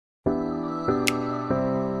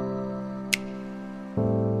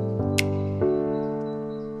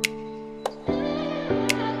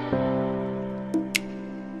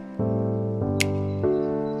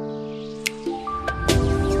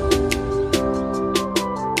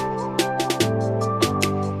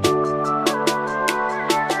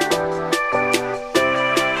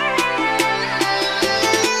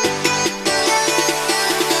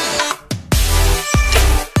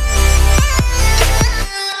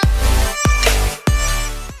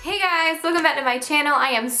welcome back to my channel. I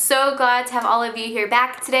am so glad to have all of you here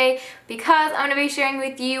back today because I'm going to be sharing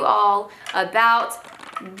with you all about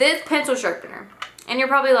this pencil sharpener. And you're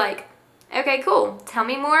probably like, okay, cool, tell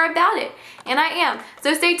me more about it. And I am.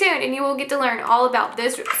 So stay tuned and you will get to learn all about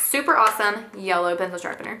this super awesome yellow pencil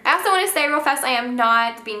sharpener. I also want to say real fast, I am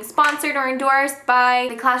not being sponsored or endorsed by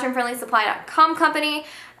the classroomfriendlysupply.com company.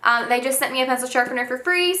 They just sent me a pencil sharpener for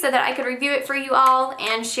free so that I could review it for you all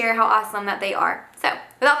and share how awesome that they are. So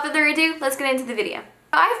without further ado, let's get into the video.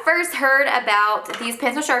 I first heard about these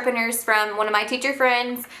pencil sharpeners from one of my teacher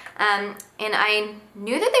friends, and I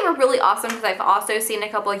knew that they were really awesome because I've also seen a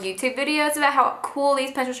couple of YouTube videos about how cool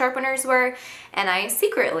these pencil sharpeners were, and I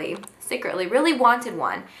secretly really wanted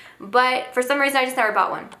one, but for some reason I just never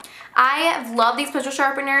bought one. I have loved these pencil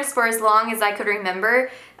sharpeners for as long as I could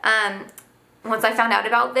remember. Once I found out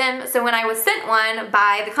about them. So when I was sent one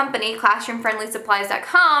by the company,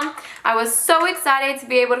 classroomfriendlysupplies.com, I was so excited to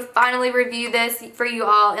be able to finally review this for you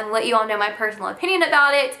all and let you all know my personal opinion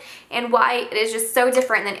about it and why it is just so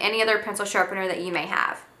different than any other pencil sharpener that you may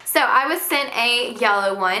have. So I was sent a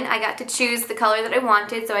yellow one. I got to choose the color that I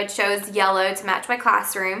wanted, so I chose yellow to match my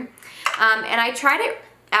classroom. And I tried it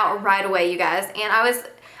out right away, you guys, and I was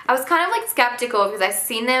kind of like skeptical because I've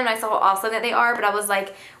seen them and I saw how awesome that they are, but I was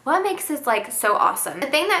like, what makes this like so awesome? The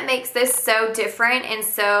thing that makes this so different and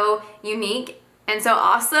so unique and so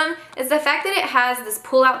awesome is the fact that it has this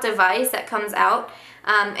pull-out device that comes out,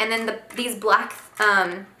 and then these black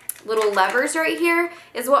little levers right here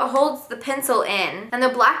is what holds the pencil in. And the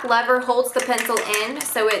black lever holds the pencil in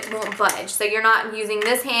so it won't budge. So you're not using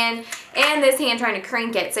this hand and this hand trying to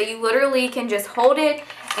crank it. So you literally can just hold it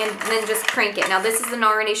and then just crank it. Now this is an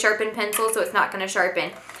already sharpened pencil, so it's not going to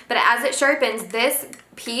sharpen. But as it sharpens, this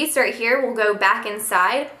piece right here will go back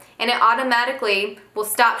inside and it automatically will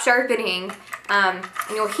stop sharpening, and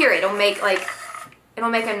you'll hear it. It'll make a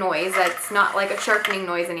noise that's not like a sharpening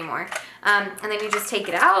noise anymore. And then you just take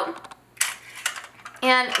it out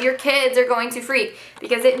and your kids are going to freak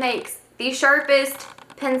because it makes the sharpest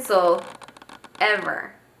pencil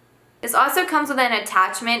ever. This also comes with an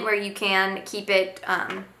attachment where you can keep it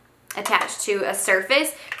attached to a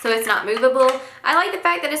surface so it's not movable. I like the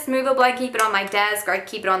fact that it's movable. I keep it on my desk or I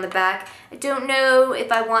keep it on the back. I don't know if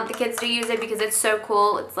I want the kids to use it because it's so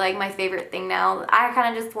cool. It's like my favorite thing now. I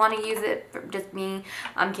kind of just want to use it for just me.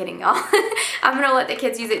 I'm kidding, y'all. I'm going to let the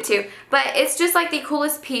kids use it too. But it's just like the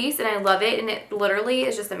coolest piece and I love it, and it literally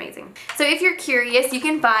is just amazing. So if you're curious, you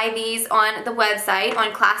can buy these on the website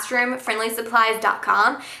on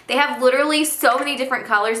classroomfriendlysupplies.com. They have literally so many different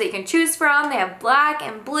colors that you can choose from. They have black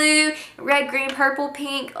and blue, red, green, purple,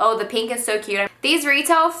 pink. Oh, the pink is so cute. These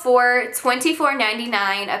retail for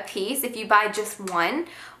 $24.99 a piece if you buy just one,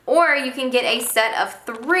 or you can get a set of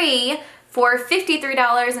 3 for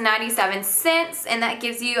 $53.97, and that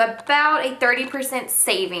gives you about a 30%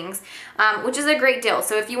 savings, which is a great deal.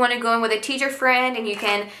 So if you want to go in with a teacher friend and you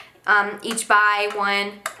can each buy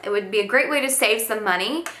one, it would be a great way to save some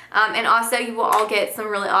money, and also you will all get some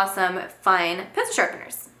really awesome fun pencil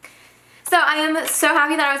sharpeners. So I am so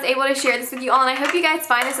happy that I was able to share this with you all, and I hope you guys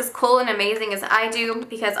find this as cool and amazing as I do,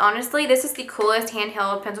 because honestly this is the coolest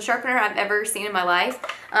handheld pencil sharpener I've ever seen in my life,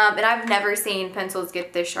 and I've never seen pencils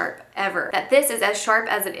get this sharp ever. That this is as sharp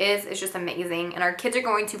as it is just amazing, and our kids are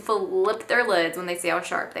going to flip their lids when they see how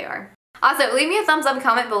sharp they are. Also, leave me a thumbs up and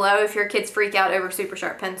comment below if your kids freak out over super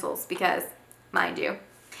sharp pencils, because mine do.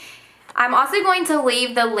 I'm also going to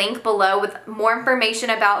leave the link below with more information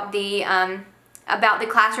about the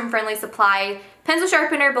Classroom Friendly Supply pencil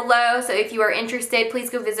sharpener below. So if you are interested, please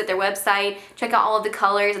go visit their website, check out all of the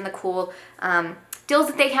colors and the cool deals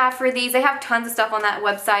that they have for these. They have tons of stuff on that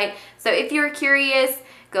website. So if you're curious,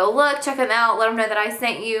 go look, check them out, let them know that I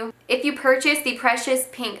sent you. If you purchase the Precious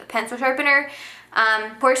Pink pencil sharpener,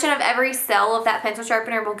 portion of every sale of that pencil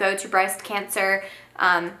sharpener will go to breast cancer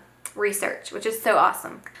research, which is so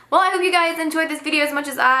awesome. Well, I hope you guys enjoyed this video as much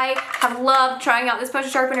as I have loved trying out this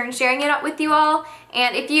pencil sharpener and sharing it out with you all.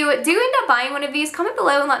 And if you do end up buying one of these, comment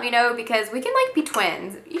below and let me know, because we can like be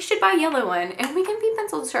twins. You should buy a yellow one and we can be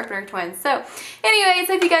pencil sharpener twins. So anyways,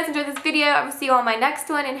 hope you guys enjoyed this video. I will see you on my next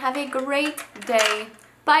one and have a great day.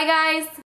 Bye guys.